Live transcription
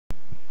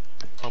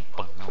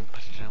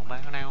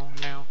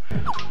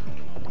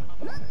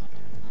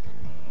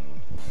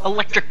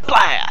Electric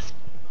blast!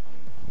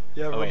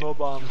 Yeah, Oh, remote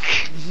bomb.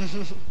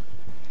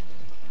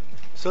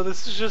 So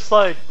this is just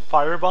like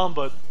firebomb,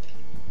 but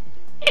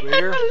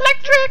bigger?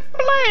 Electric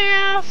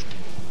blast!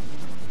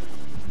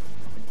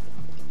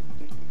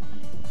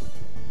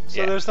 So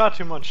Yeah. there's not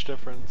too much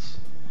difference.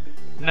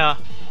 No.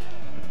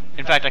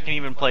 In fact, I can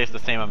even place the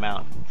same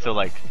amount. So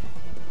like,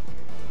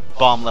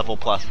 bomb level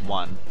plus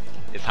 1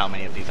 is how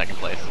many of these I can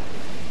place.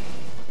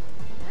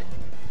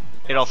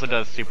 It also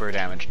does super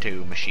damage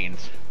to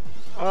machines.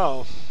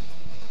 Oh.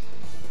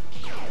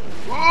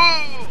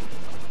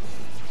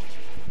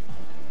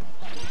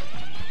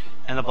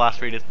 And the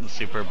blast rate of the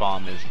super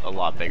bomb is a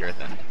lot bigger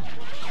than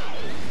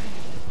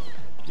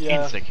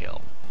Yeah.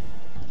 Insta-kill.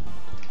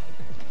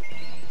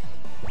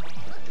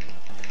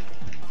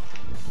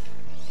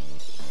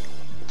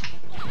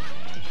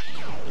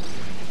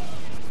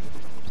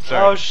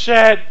 Sorry. Oh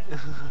shit!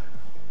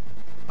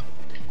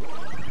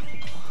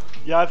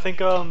 Yeah, I think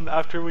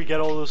after we get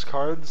all those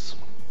cards,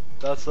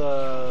 that's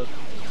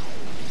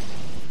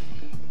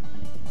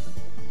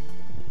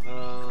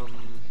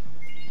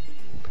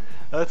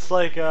that's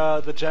like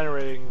the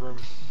generating room.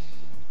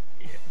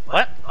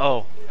 What?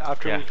 Oh.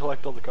 After Yeah. we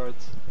collect all the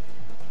cards.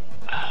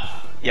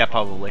 Yeah,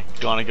 probably.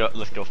 Do you wanna go?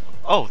 Let's go.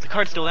 Oh, the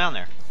card's still down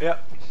there.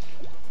 Yep.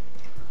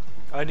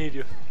 I need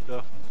you,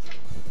 though.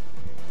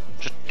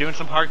 Just doing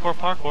some hardcore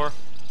parkour.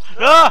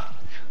 Ah!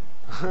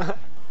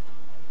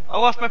 I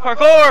lost my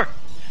parkour!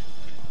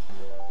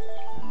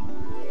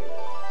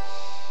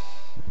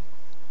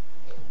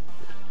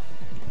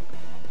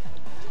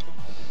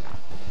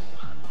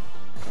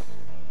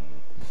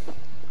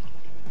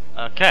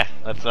 Okay,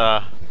 let's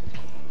Oh,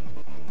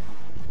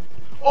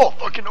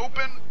 fucking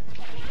open!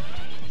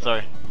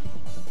 Sorry.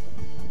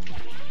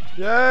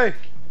 Yay!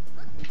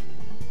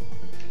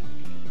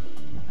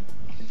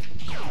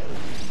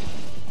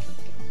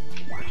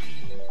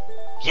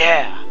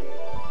 Yeah!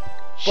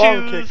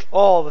 Bomb Shoes! kick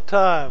all the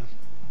time.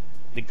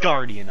 The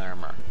Guardian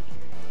armor.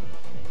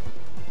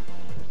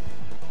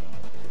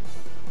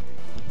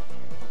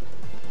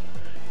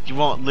 You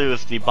won't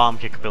lose the bomb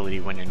kick ability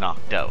when you're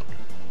knocked out.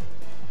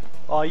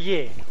 Oh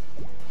yeah.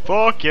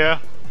 Fuck yeah!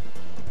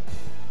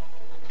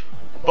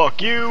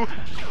 Fuck you!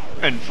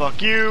 And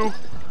fuck you!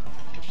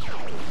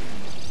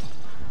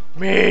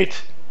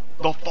 Meat!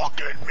 The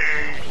fucking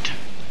meat!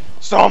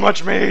 So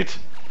much meat!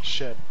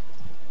 Shit.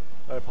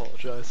 I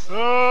apologize.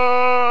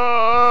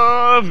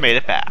 Made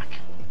it back.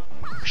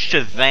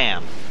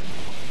 Shazam!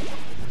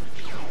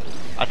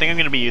 I think I'm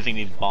gonna be using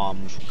these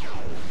bombs.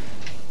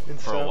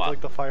 Instead a of while.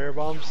 like the fire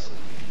bombs.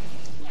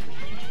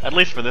 At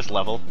least for this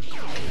level.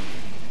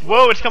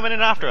 Whoa, it's coming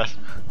in after us!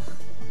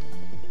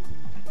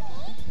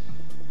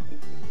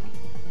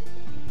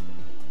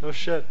 No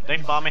shit.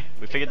 Thanks, Bomby.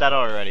 We figured that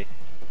out already.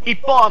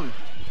 Eat bomb!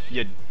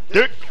 You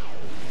dick!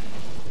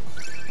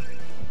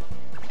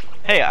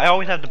 Hey, I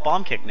always have the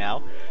bomb kick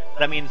now.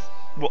 That means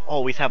we'll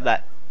always have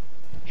that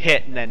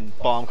hit and then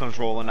bomb comes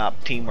rolling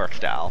up teamwork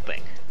style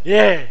thing.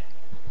 Yeah!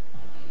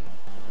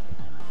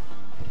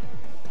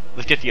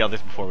 Let's get the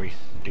others before we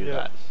do Yeah.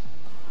 that.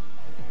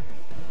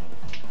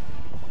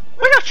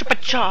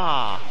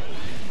 Cha!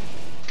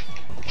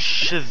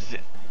 Shiz.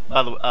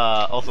 By the way,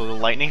 also the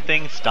lightning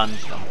thing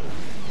stuns them.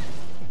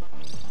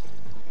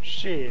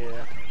 Shit.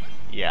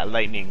 Yeah,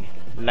 lightning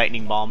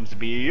bombs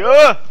be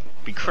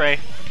cray.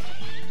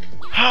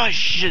 Ah,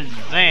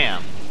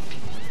 Shazam!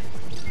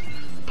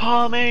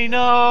 Palmy,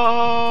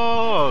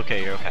 no!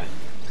 Okay, you're okay.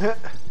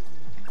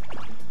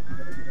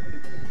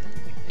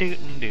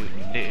 Dootin'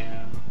 dootin' doo.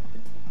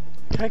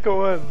 Can't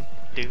go in.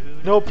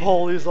 No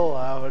pulleys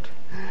allowed.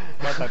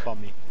 Bye bye,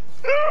 Palmy.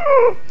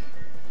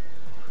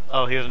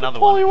 Oh, here's another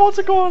Pulley one. wants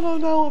to go on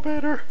an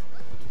elevator.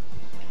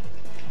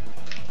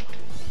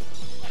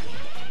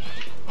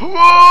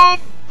 Whoa!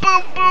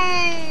 Boom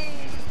boom!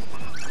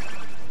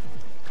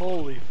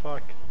 Holy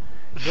fuck.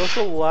 It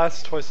also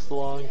lasts twice as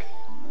long.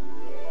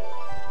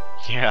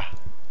 Yeah.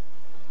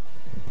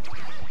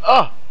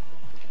 Oh!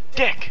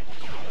 Dick!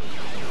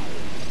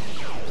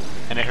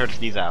 And it hurts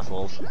these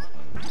assholes.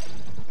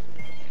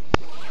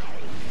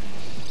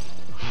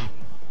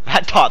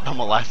 That taught them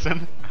a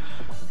lesson.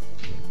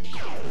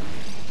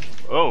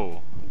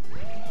 Oh.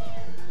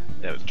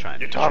 That was trying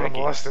to be tricky.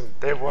 lesson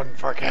they wouldn't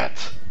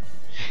forget.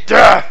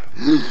 Death!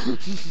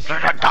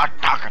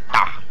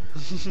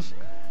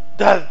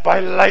 Death by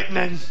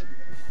lightning!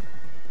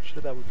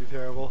 Shit, that would be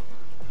terrible.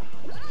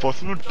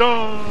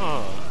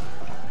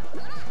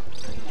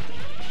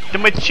 The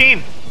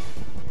machine!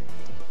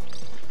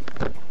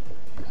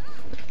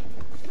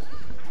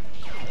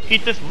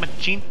 Eat this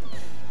machine!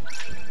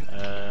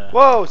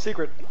 Whoa,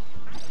 secret!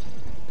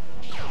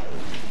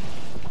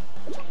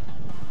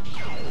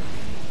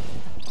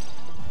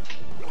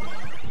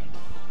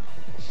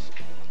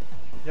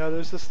 Yeah,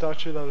 there's a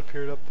statue that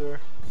appeared up there.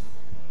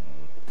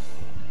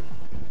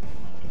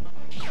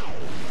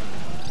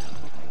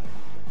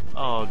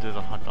 Oh, there's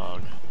a hot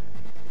dog.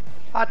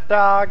 Hot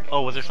dog!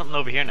 Oh, was there something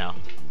over here now?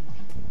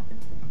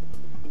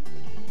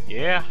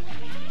 Yeah.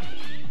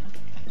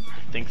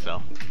 think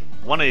so.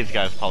 One of these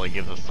guys probably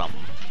gives us something.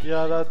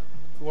 Yeah, that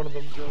one of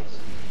them does.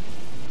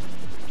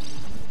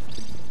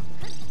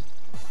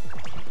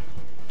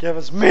 Give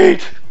us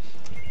meat!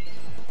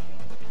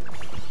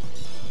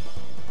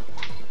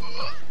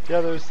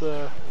 Yeah, there's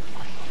the...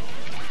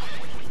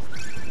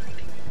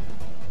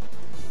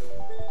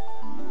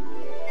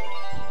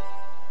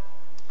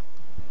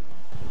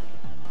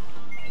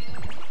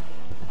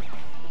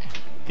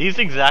 These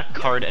exact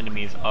card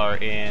enemies are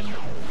in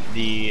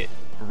the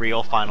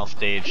real final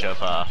stage of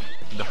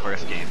the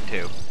first game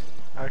too.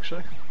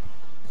 Actually?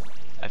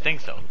 I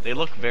think so. They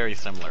look very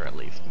similar at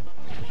least.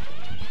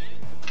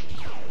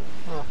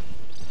 Huh.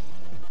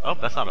 Oh,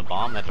 that's not a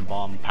bomb, that's a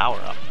bomb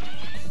power-up.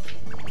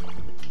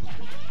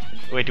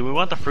 Wait, do we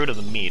want the fruit or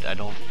the meat? I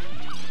don't...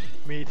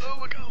 Meat. Oh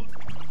my god.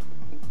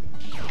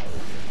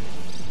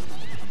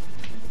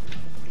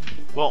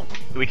 Well,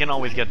 we can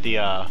always get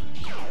the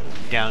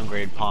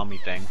downgrade palmy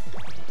thing.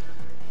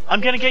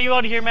 I'm gonna get you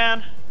out of here,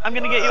 man! I'm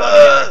gonna get you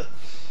out of here!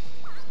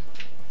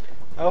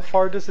 How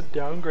far does it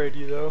downgrade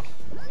you though?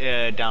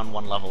 Down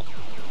one level.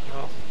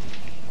 Oh.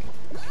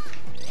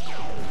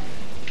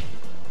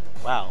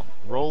 Wow,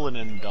 rolling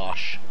in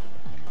dosh.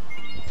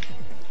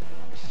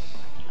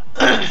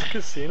 This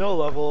casino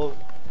level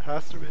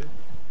has to be.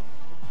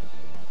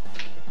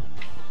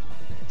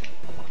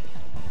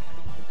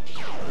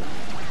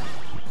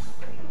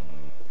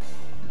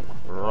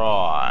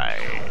 Right.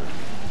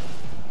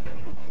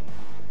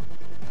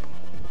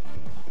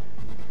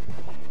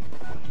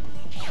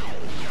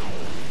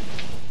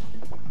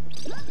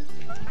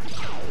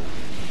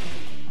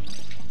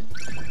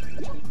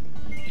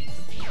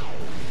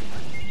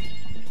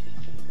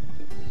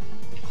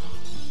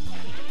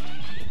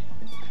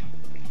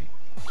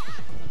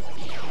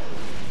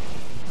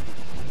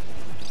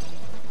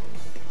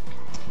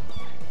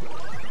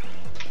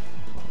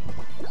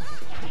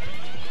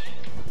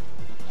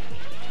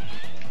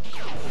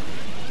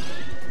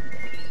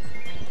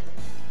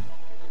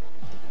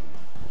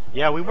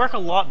 Yeah, we work a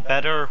lot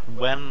better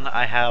when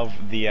I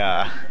have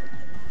the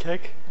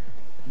Kick?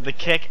 the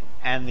kick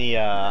and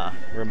the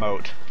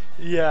remote.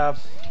 Yeah.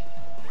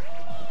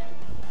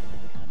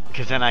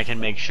 Because then I can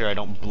make sure I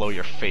don't blow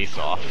your face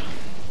off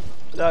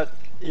That,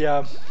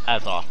 yeah.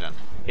 as often.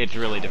 It's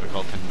really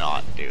difficult to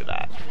not do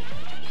that.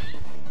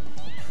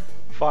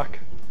 Fuck.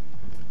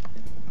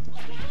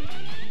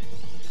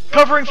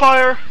 Covering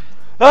fire!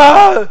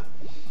 Ah!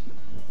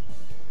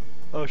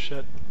 Oh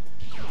shit.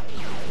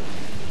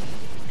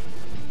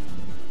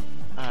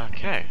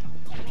 Okay.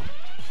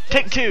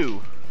 Take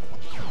two!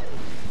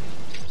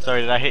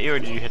 Sorry, did I hit you or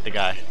did you hit the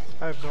guy?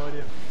 I have no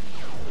idea.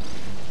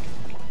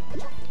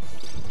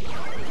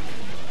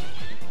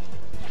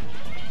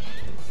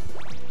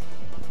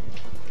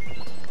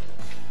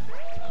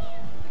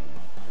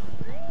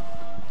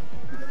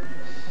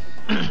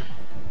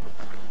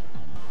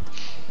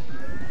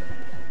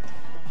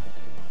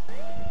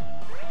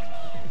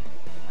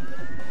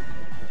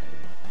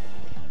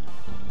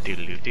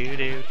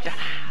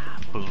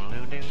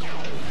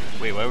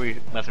 Wait, what are we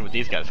messing with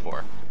these guys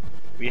for?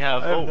 We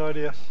have... I have no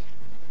idea.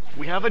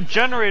 We have a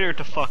generator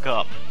to fuck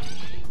up!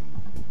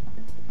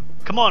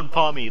 Come on,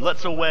 Palmy,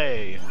 let's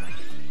away!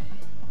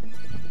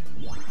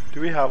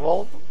 Do we have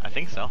all? I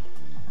think so.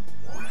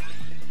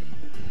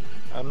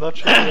 I'm not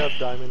sure we have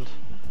diamond.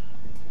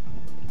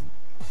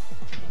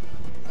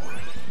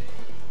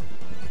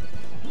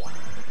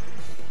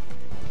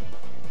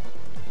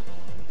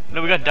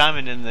 No, we got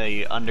diamond in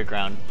the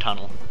underground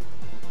tunnel.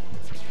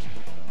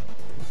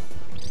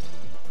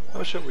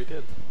 Oh shit, we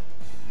did.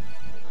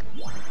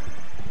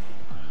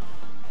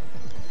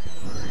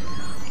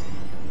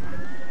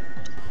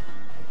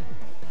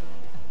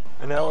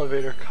 An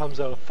elevator comes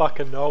out of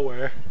fucking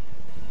nowhere.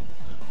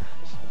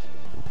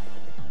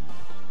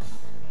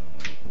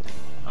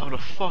 Out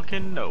of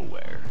fucking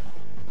nowhere.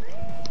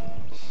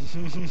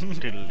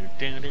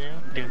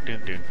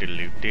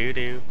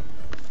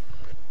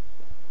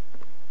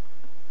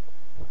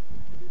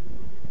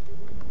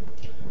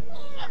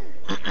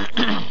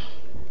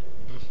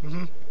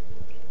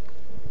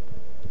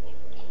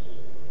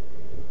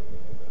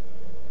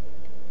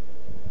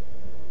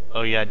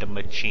 Oh yeah, the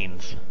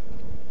machines.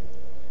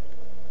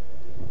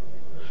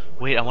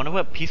 Wait, I wonder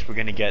what piece we're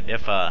gonna get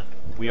if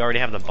we already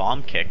have the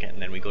bomb kick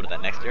and then we go to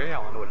that next area.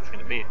 I wonder what it's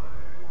gonna be.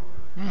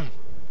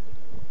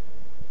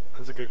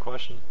 That's a good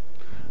question.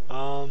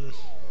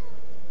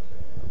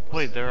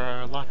 Wait, there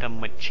are a lot of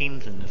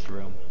machines in this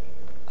room.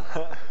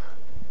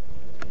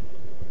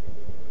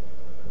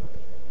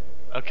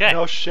 Okay.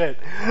 No shit.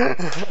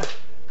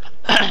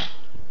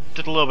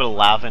 Just a little bit of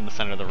lava in the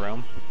center of the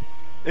room.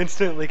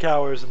 Instantly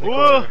cowers in the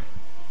Whoa! corner.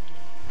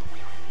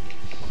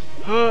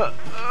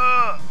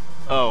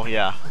 Oh,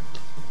 yeah.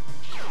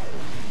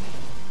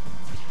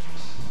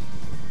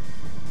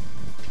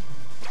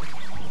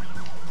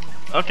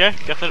 Okay,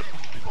 guess it.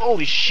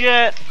 Holy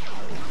shit!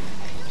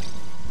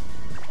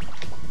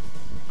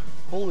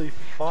 Holy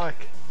fuck.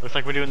 Looks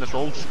like we're doing this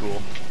old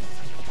school.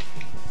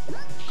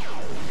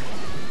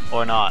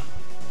 Or not.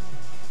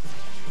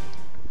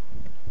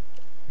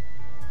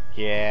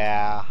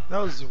 Yeah. That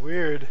was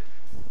weird.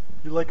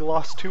 You like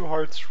lost 2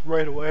 hearts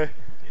right away.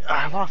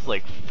 I lost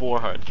like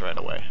 4 hearts right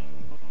away.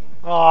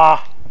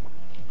 Ah.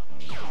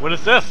 What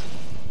is this?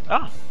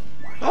 Oh.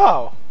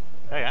 Oh.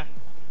 Oh yeah.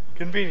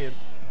 Convenient.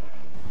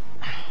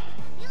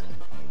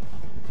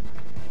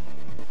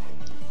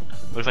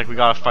 Looks like we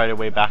gotta fight our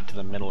way back to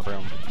the middle of the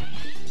room.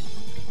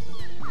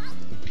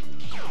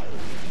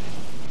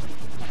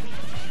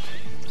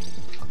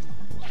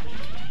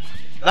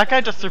 That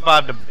guy just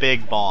survived a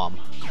big bomb.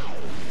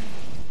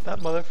 That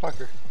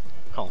motherfucker.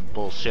 Calling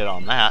bullshit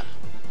on that.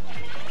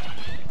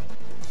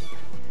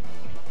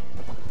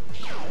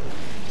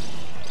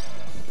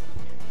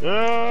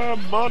 Yeah,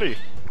 buddy.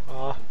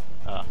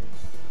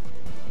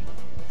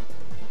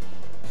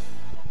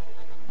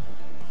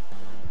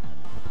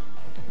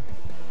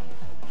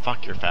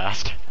 Fuck, you're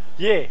fast.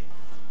 Yeah.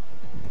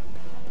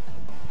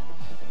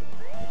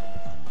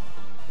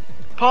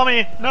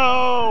 Tommy,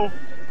 no!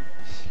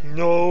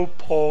 No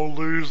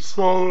police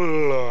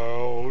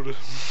allowed.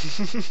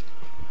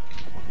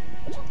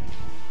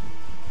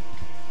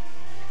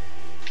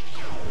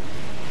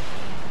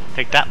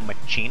 Take that,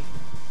 machine.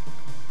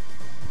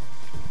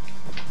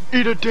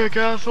 Eat a dick,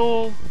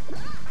 asshole!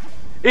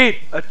 Eat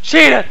a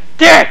cheetah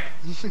dick!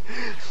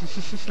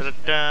 Da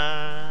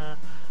da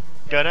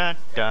da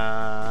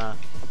da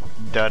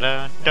da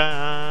da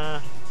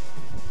da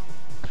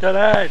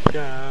Da-da-da.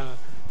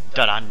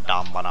 da da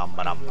dum ba dum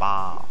ba dum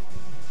ba.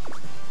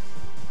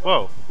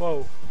 Whoa!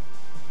 Whoa.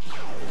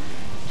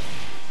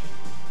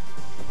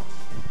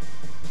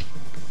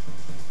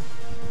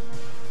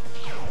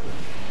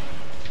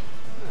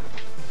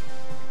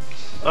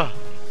 Ugh.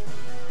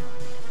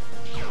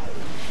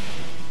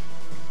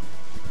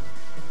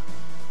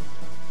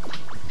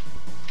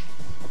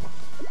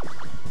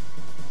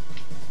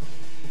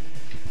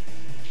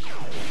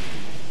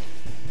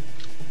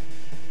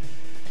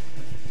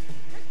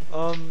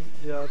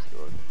 Yeah, let's do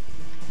it.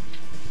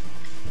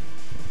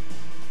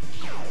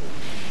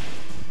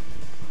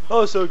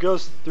 Oh, so it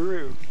goes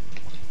through.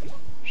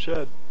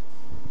 Shed.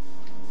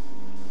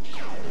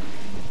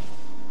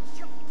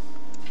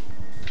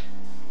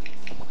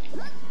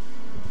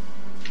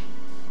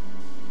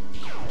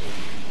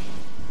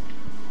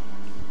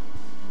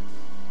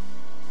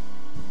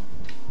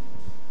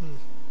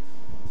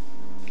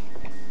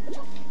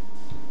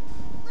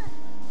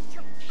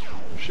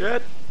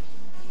 Shed.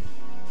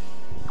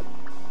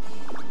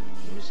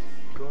 What's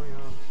going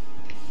on?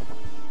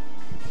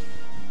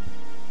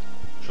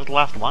 Is this the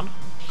last one?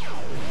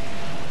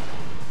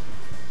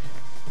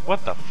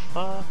 What the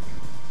fuck?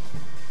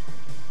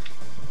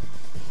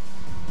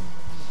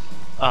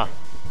 Ah.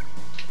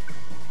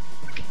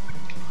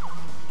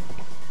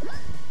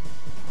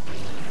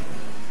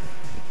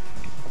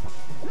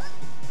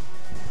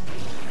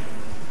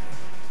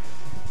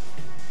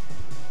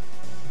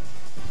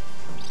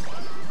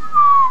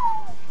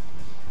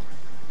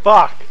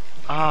 Fuck!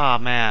 Ah,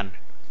 man.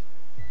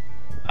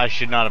 I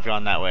should not have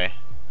gone that way.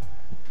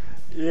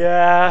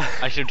 Yeah.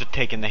 I should have just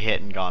taken the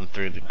hit and gone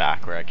through the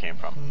back where I came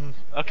from.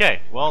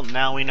 Okay, well,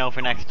 now we know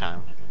for next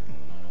time.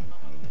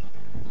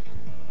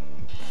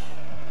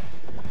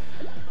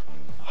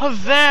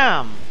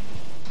 Hazam!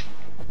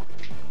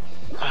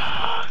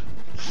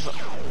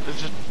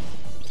 There's just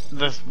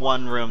this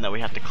one room that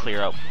we have to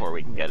clear out before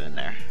we can get in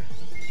there.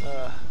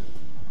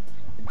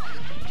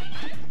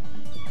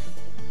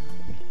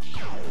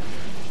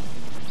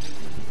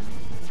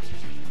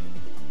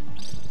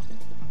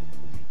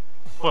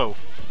 Whoa.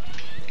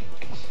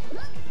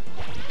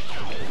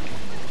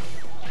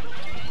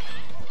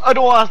 I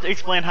don't want to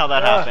explain how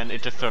that happened,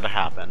 it just sort of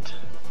happened.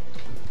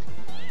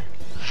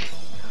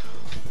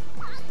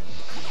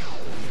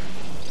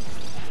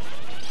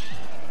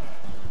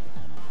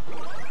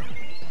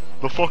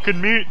 The fucking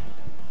meat!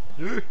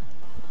 Run,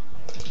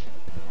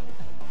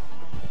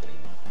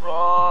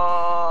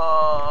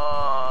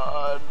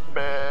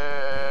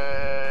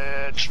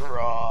 bitch,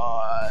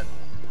 run!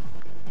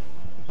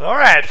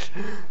 Alright!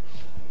 Do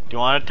you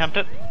want to attempt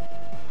it?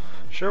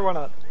 Sure, why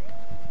not?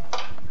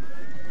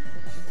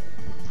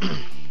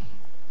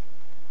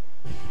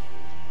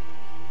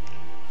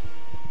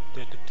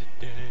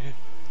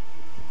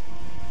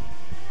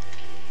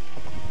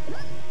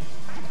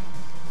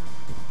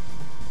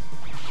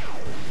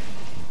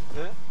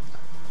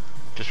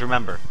 Just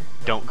remember,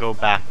 don't go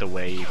back the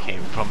way you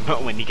came from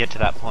when you get to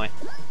that point.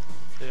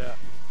 Yeah.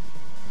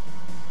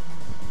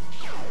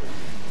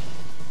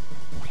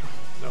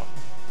 No.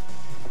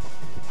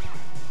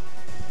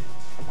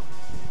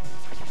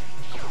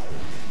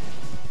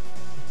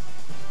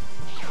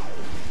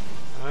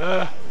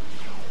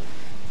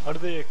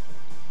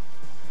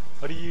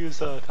 How do you use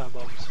time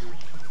bombs?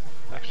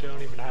 Actually, I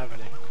don't even have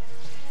any.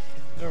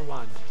 Never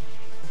mind.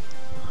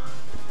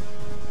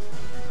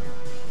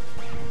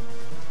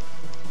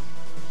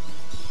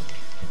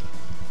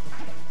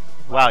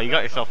 Wow, you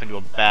got yourself into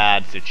a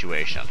bad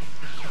situation.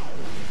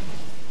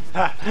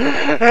 Get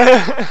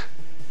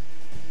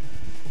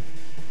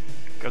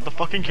the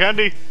fucking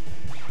candy!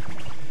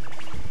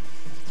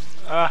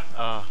 Fuck.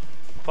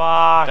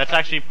 That's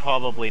actually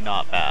probably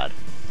not bad.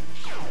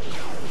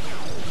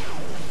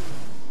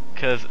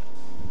 Cause,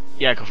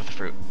 Yeah, go for the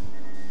fruit.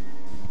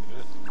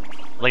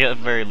 Like at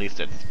the very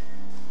least, it's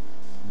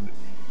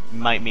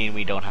might mean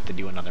we don't have to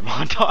do another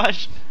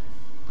montage.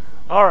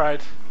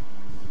 Alright.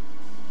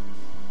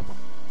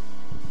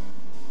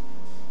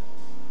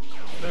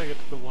 I gotta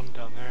get to the one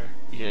down there.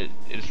 Yeah,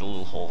 it's a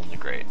little hole in the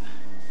grate.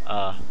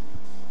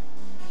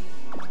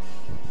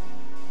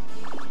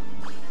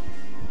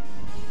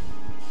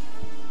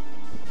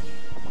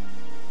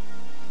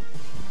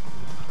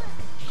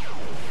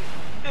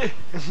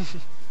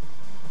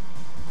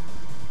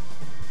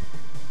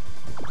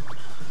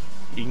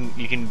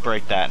 You can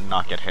break that and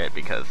not get hit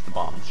because the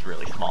bomb's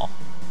really small.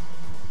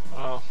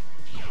 Oh.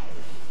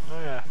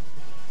 Oh yeah.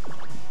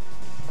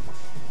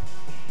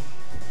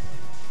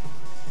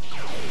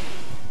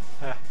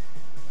 Heh.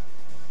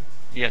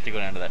 You have to go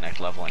down to that next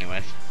level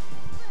anyways.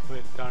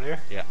 Wait, down here?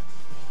 Yeah.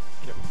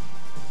 Yep.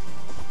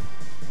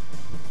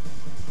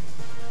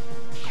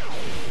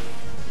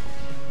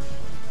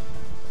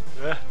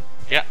 Yeah.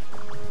 Yeah.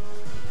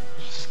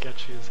 Just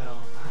sketchy as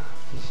hell.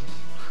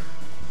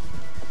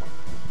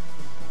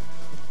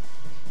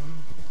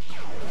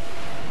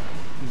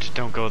 Just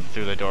don't go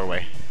through the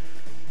doorway.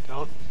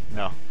 Don't?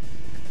 No.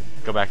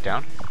 Go back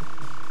down.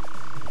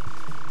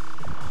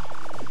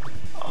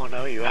 Oh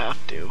no, you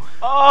have to.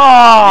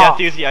 Oh! You have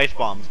to use the ice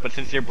bombs, but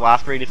since your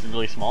blast radius is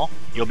really small,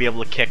 you'll be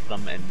able to kick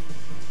them and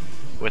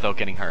without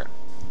getting hurt.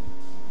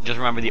 Just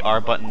remember the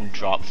R button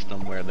drops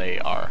them where they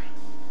are.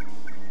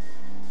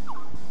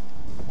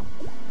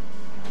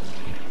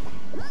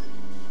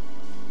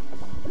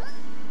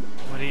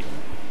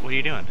 What are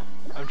you doing?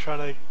 I'm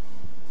trying to...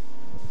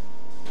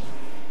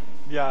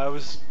 Yeah, I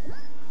was...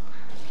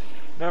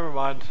 Never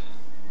mind.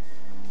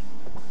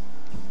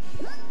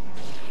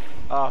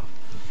 Oh,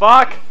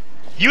 fuck!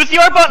 Use the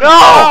R button! No!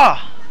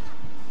 Ah!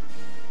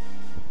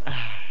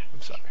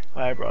 I'm sorry.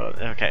 I brought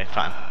it. Okay,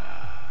 fine.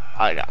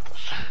 I got this.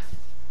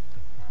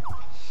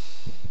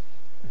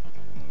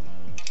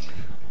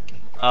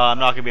 I'm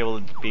not gonna be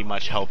able to be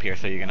much help here,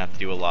 so you're gonna have to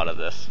do a lot of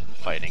this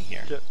fighting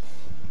here. Get...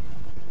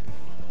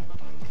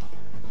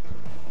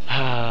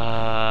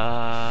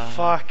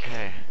 Fuck.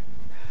 Okay.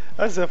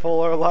 As if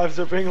all our lives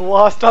are being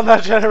lost on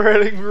that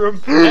generating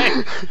room.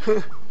 Hey.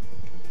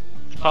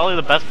 It's probably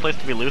the best place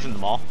to be losing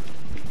them all.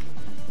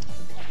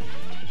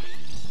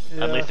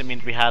 Yeah. At least it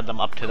means we had them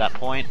up to that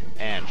point,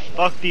 and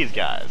fuck these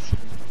guys.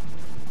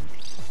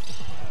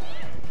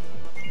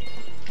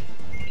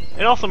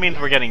 It also means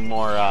we're getting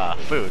more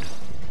food.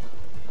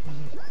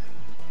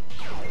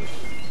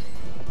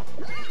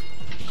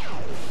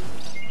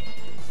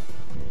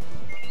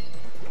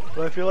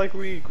 But I feel like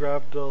we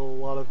grabbed a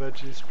lot of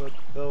veggies, but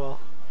oh well.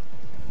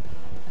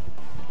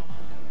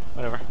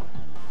 Whatever.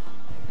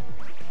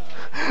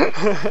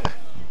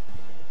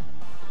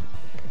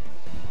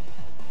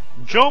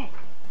 Jump!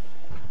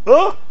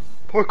 Oh!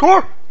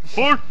 Parkour!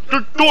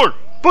 Parkour!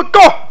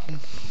 Parkour!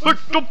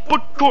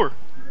 Parkour!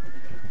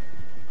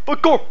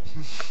 Parkour!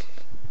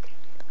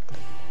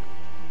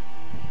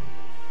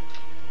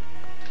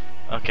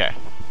 Okay.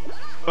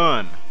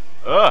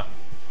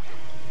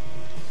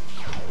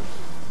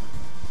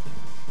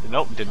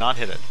 Nope, did not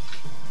hit it.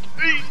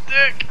 Eat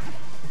dick!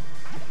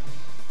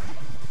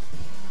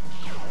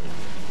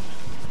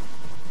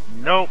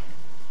 Nope.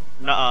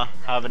 Nuh-uh.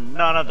 Having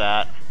none of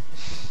that.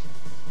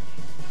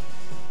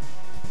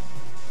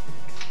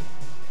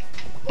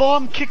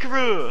 Bomb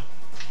kickaroo!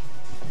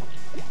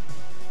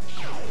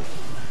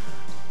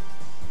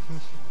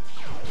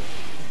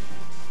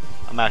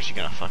 I'm actually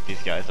gonna fuck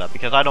these guys up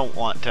because I don't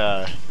want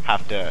to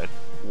have to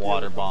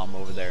water bomb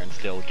over there and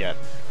still get.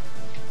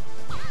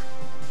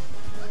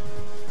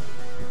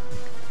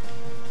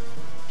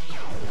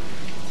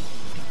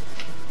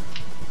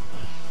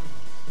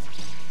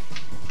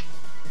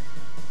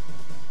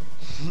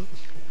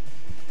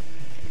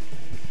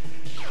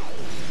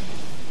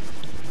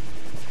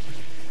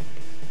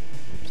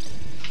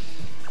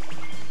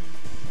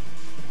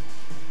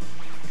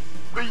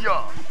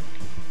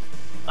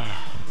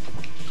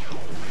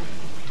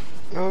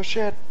 Oh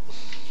shit.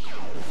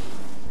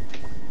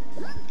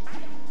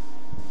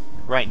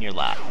 Right in your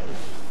lap.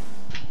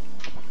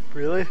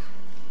 Really?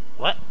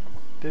 What?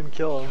 Didn't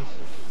kill him.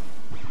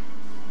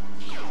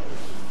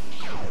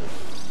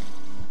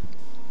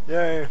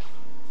 Yay.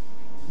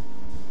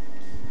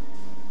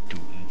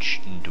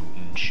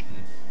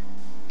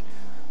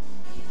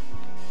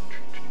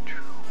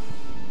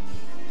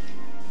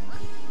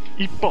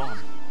 Eat bomb.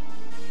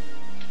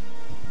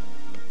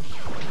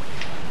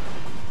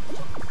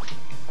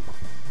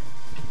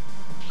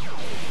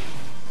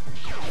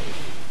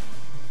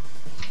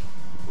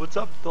 What's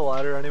up the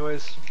ladder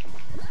anyways?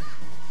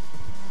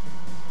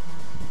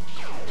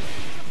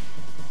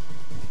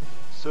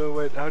 So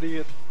wait, how do you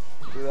get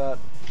through that?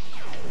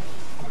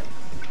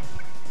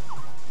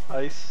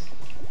 Ice?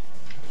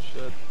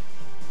 Shit.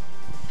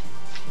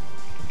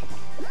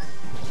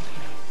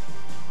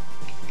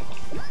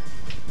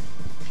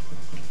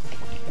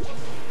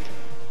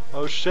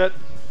 Oh shit.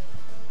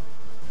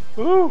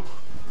 Woo!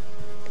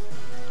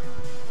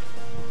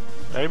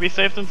 Better be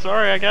safe than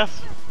sorry, I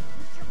guess.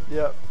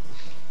 Yep.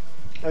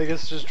 I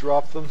guess just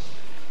drop them.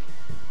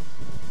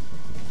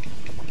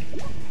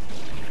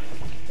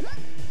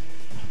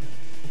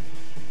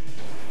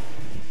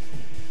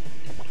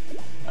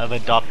 I've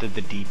adopted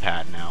the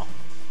D-pad now.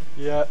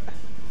 Yeah.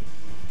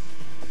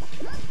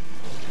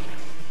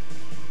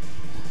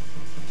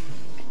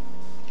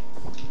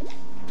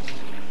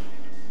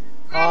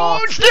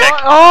 Oh, stick!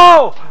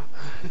 Oh!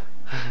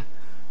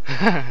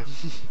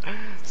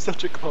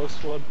 Such a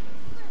close one.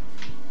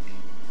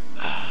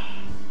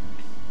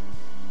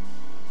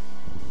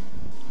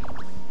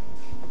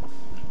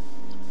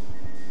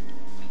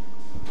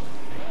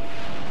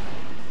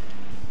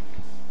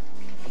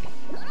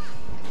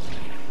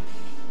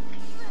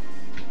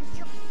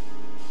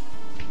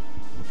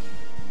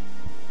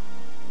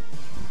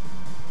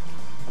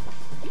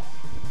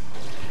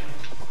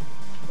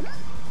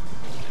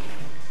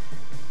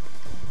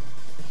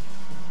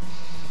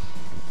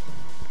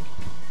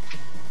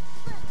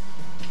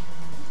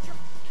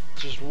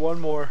 Just one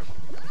more.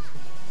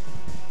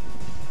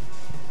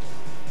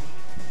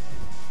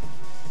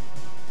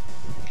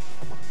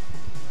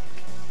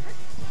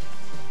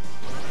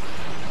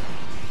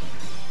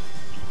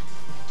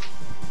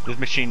 This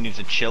machine needs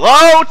to chill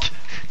out!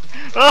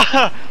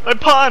 Ah, my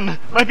pun!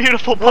 My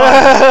beautiful pun!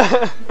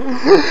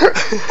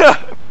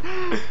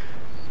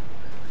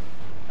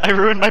 I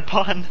ruined my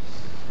pun.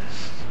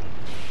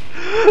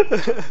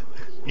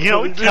 You can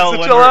always tell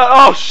when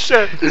oh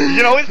shit! You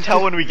can always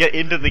tell when we get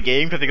into the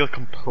game because it goes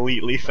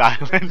completely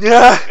silent.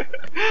 Yeah.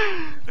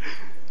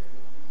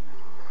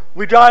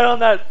 We died on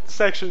that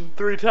section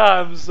 3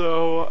 times,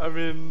 so I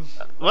mean.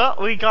 Well,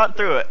 we got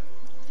through it.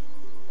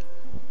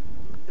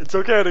 It's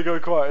okay to go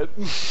quiet.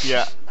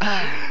 Yeah.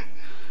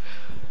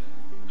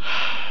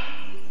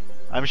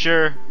 I'm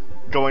sure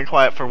going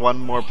quiet for one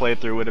more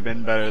playthrough would have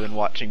been better than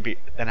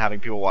than having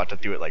people watch us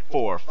do it like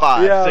 4,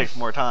 5, 6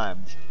 more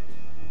times.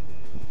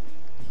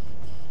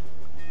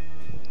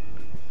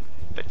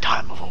 The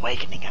time of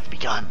awakening has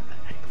begun.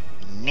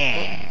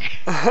 Nah.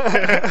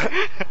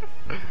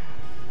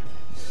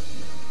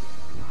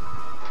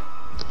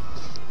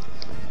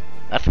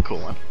 That's a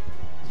cool one.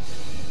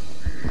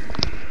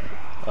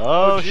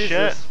 Oh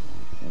shit.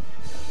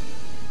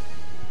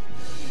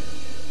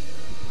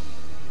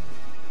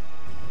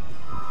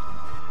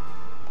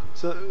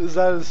 So is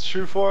that his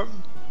true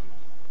form?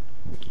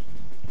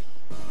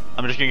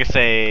 I'm just gonna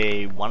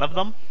say one of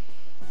them.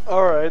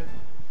 Alright.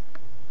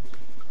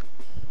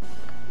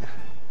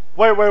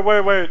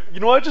 Wait. You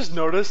know what I just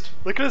noticed?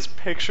 Look at his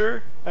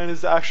picture and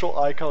his actual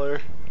eye color.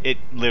 It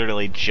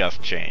literally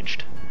just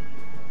changed.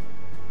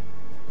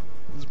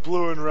 It's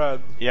blue and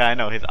red. Yeah, I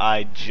know, his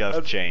eye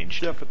just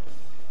changed. Yeah, but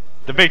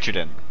the picture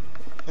didn't.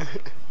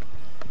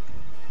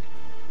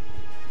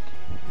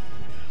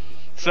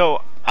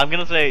 So, I'm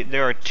gonna say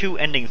there are 2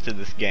 endings to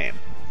this game.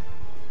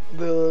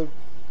 The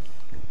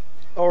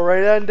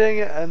alright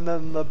ending and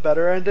then the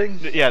better ending?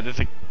 Yeah, there's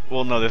a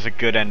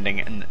good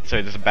ending, and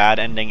sorry, there's a bad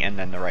ending and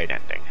then the right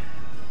ending.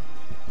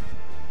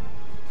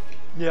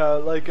 Yeah,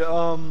 like, do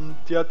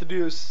you have to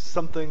do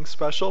something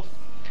special?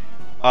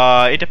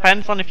 It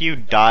depends on if you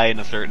die in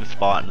a certain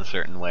spot in a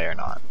certain way or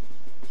not.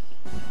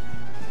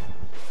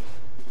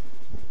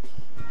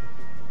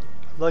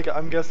 Like,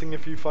 I'm guessing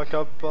if you fuck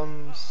up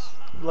on,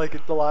 like,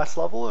 at the last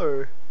level,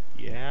 or?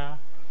 Yeah.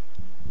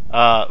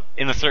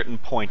 In a certain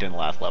point in the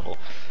last level.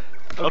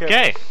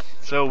 Okay,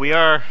 so we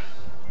are...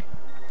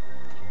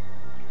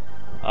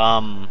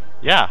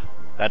 yeah,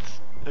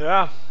 that's...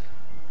 Yeah.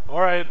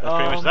 Alright, That's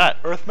pretty much that.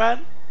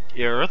 Earthman?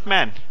 You're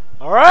Earthman.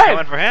 Alright!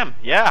 Coming for him,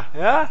 yeah.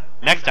 Yeah?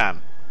 Next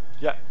time.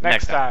 Yeah,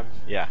 next time.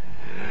 Yeah.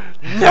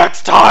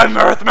 Next time,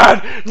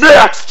 Earthman!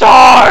 Next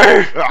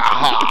time!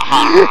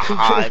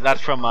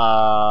 That's from,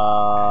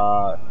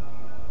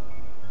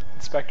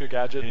 Inspector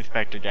Gadget.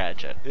 Inspector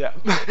Gadget. Yeah.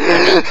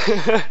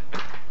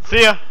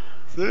 See ya!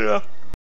 See ya.